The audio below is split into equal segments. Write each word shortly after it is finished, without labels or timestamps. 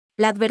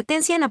La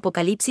advertencia en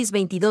Apocalipsis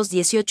 22,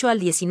 18 al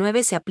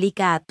 19 se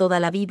aplica a toda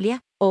la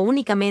Biblia, o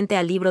únicamente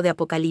al libro de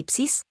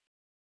Apocalipsis.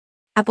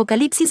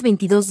 Apocalipsis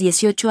 22,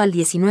 18 al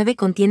 19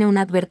 contiene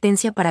una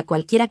advertencia para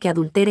cualquiera que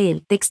adultere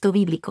el texto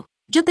bíblico.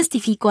 Yo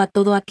testifico a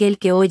todo aquel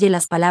que oye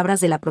las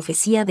palabras de la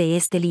profecía de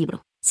este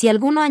libro. Si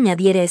alguno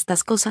añadiere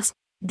estas cosas,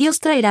 Dios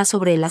traerá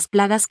sobre él las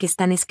plagas que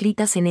están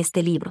escritas en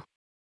este libro.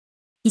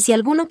 Y si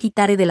alguno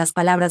quitare de las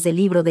palabras del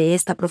libro de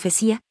esta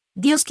profecía,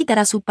 Dios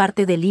quitará su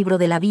parte del libro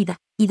de la vida,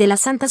 y de la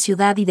santa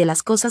ciudad y de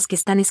las cosas que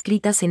están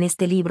escritas en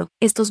este libro.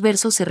 Estos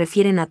versos se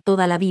refieren a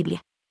toda la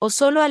Biblia, o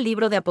solo al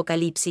libro de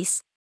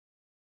Apocalipsis.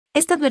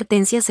 Esta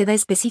advertencia se da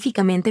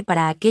específicamente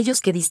para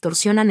aquellos que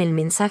distorsionan el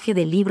mensaje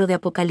del libro de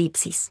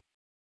Apocalipsis.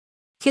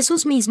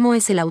 Jesús mismo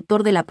es el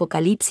autor del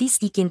Apocalipsis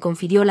y quien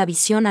confirió la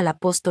visión al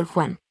apóstol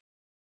Juan.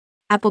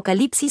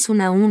 Apocalipsis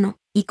 1:1,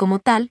 y como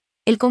tal,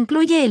 él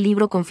concluye el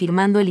libro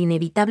confirmando el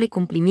inevitable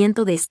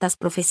cumplimiento de estas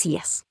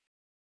profecías.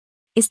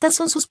 Estas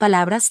son sus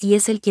palabras y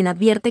es él quien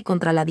advierte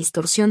contra la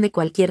distorsión de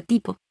cualquier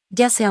tipo,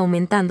 ya sea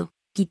aumentando,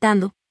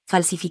 quitando,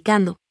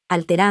 falsificando,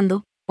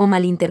 alterando, o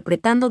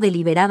malinterpretando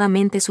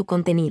deliberadamente su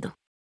contenido.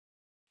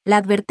 La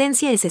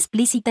advertencia es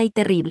explícita y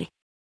terrible.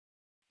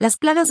 Las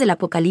plagas del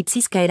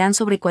Apocalipsis caerán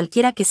sobre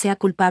cualquiera que sea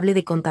culpable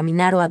de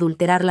contaminar o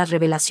adulterar las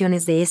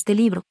revelaciones de este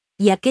libro,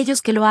 y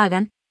aquellos que lo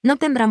hagan, no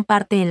tendrán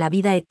parte en la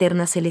vida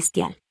eterna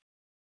celestial.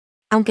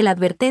 Aunque la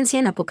advertencia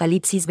en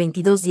Apocalipsis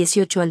 22,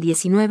 18 al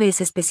 19 es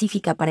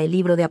específica para el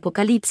libro de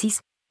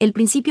Apocalipsis, el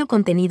principio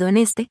contenido en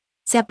este,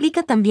 se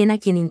aplica también a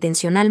quien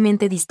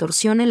intencionalmente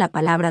distorsione la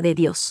palabra de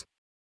Dios.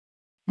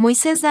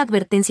 Moisés da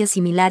advertencias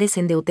similares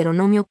en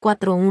Deuteronomio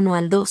 4:1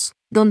 al 2,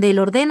 donde él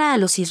ordena a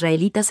los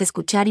israelitas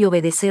escuchar y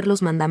obedecer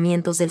los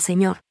mandamientos del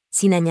Señor,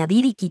 sin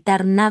añadir y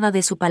quitar nada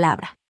de su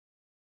palabra.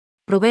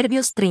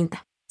 Proverbios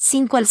 30,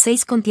 5 al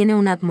 6 contiene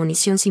una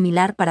admonición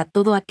similar para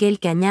todo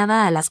aquel que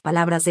añada a las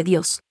palabras de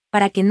Dios,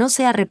 para que no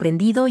sea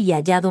reprendido y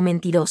hallado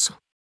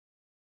mentiroso.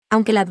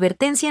 Aunque la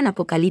advertencia en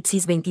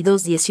Apocalipsis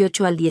 22,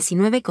 18 al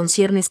 19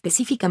 concierne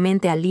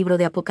específicamente al libro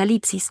de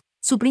Apocalipsis,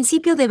 su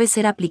principio debe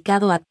ser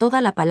aplicado a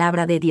toda la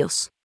palabra de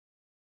Dios.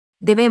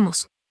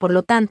 Debemos, por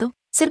lo tanto,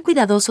 ser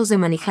cuidadosos de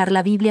manejar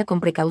la Biblia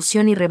con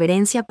precaución y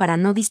reverencia para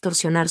no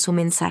distorsionar su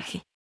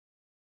mensaje.